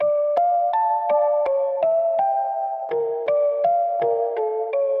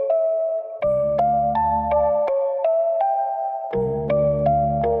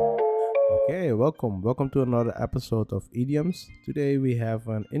welcome to another episode of Idioms. Today we have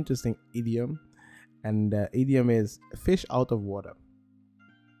an interesting idiom, and the idiom is fish out of water.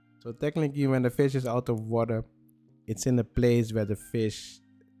 So technically, when the fish is out of water, it's in a place where the fish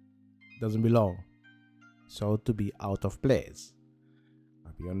doesn't belong. So to be out of place.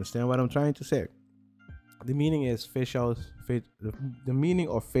 Hope you understand what I'm trying to say. The meaning is the meaning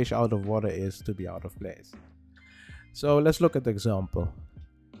of fish out of water is to be out of place. So let's look at the example.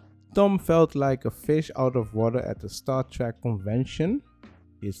 Tom felt like a fish out of water at the Star Trek convention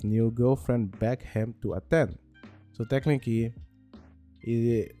his new girlfriend begged him to attend. So technically,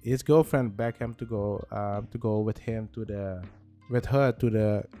 his girlfriend begged him to go with her to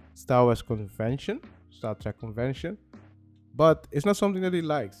the Star Wars convention, Star Trek convention, but it's not something that he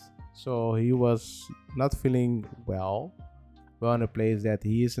likes. So he was not feeling well in a place that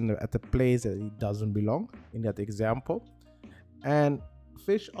he is at a place that he doesn't belong in that example. And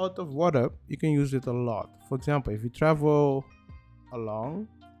fish out of water, you can use it a lot. For example, if you travel along,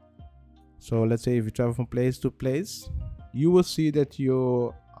 so let's say if you travel from place to place, you will see that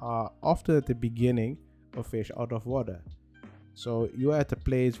you are often at the beginning of fish out of water. So you're at a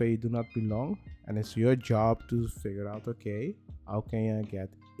place where you do not belong, and it's your job to figure out, okay, how can I get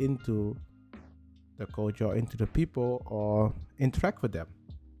into the culture or into the people or interact with them.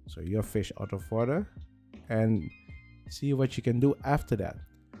 So you're fish out of water, and see what you can do after that.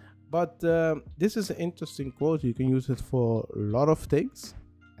 But this is an interesting quote. You can use it for a lot of things,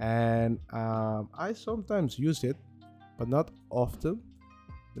 and I sometimes use it, but not often.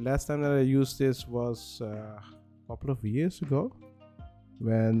 The last time that I used this was a couple of years ago,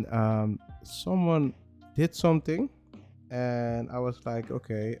 when someone did something and I was like,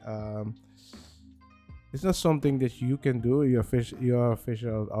 okay, it's not something that you can do. You're a fish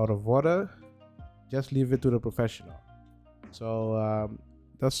out of water. Just leave it to the professional. So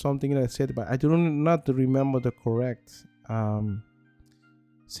that's something that I said, but I do not remember the correct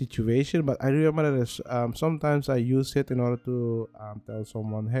situation. But I remember that sometimes I use it in order to tell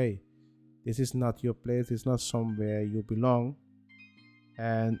someone, hey, this is not your place. It's not somewhere you belong,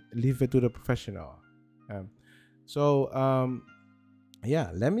 and leave it to the professional.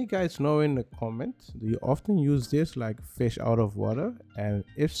 Yeah, let me guys know in the comments, do you often use this like fish out of water? And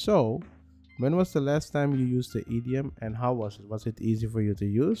if so, when was the last time you used the idiom, and how was it? Was it easy for you to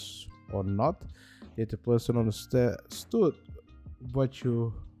use or not? Did the person understood what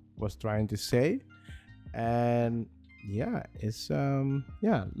you was trying to say? And yeah,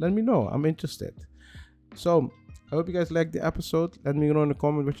 let me know. I'm interested. So I hope you guys liked the episode. Let me know in the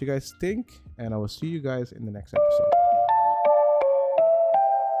comment what you guys think, and I will see you guys in the next episode.